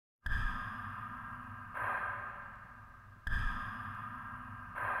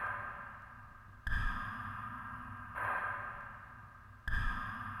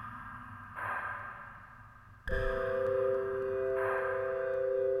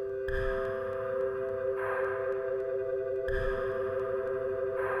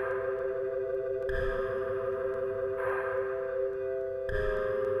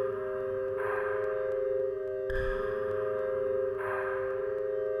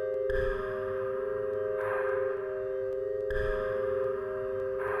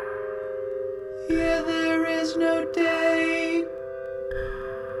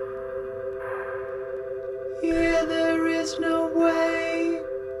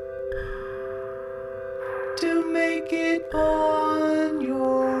on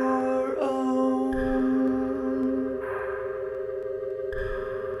your own.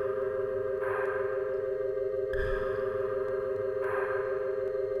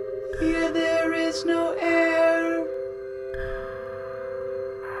 Here there is no air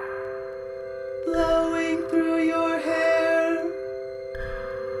blowing through your hair.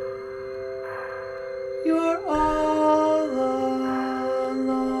 You're all alone.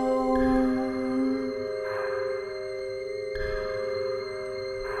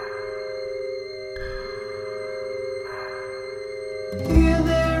 Here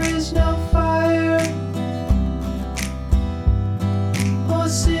there is no fire or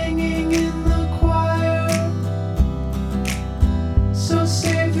singing in the choir. So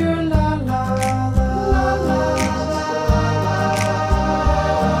save your la la la la la.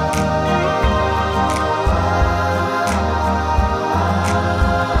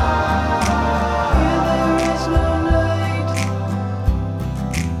 Here there is no night.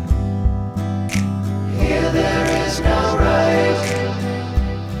 Here there is no right.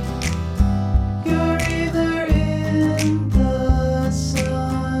 You're either in the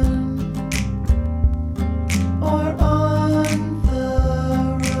sun or on the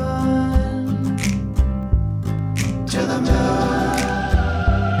run to the moon.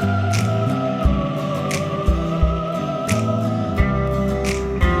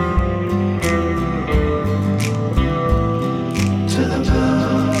 To the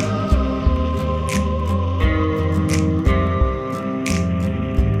moon.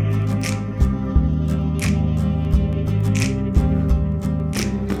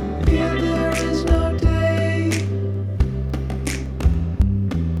 Here there is no day.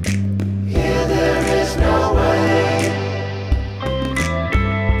 Here there is no way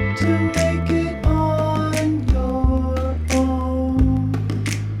to make it on your own.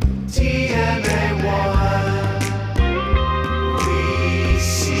 TMA1, we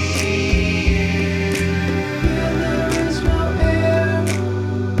see you. Here there is no air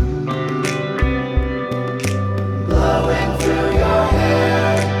blowing through your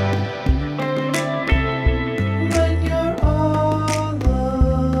hair. When you're all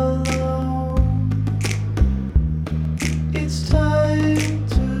alone, it's time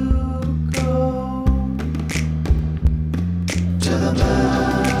to go to the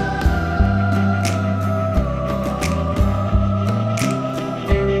moon.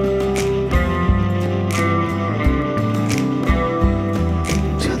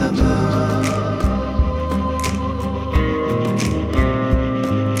 To the moon.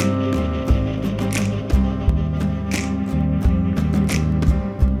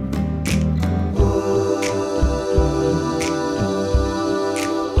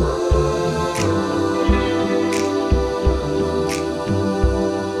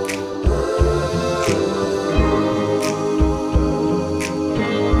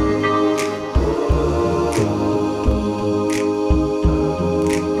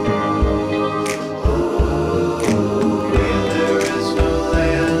 Here there is no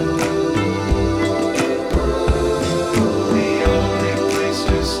land. The only place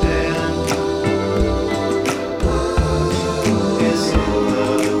to stand is in the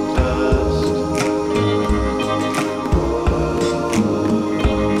dust.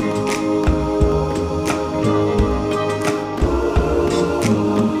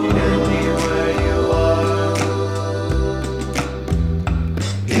 Anywhere you are,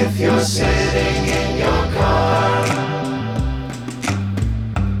 if you're sitting in your car,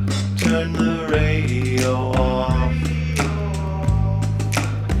 turn the radio on.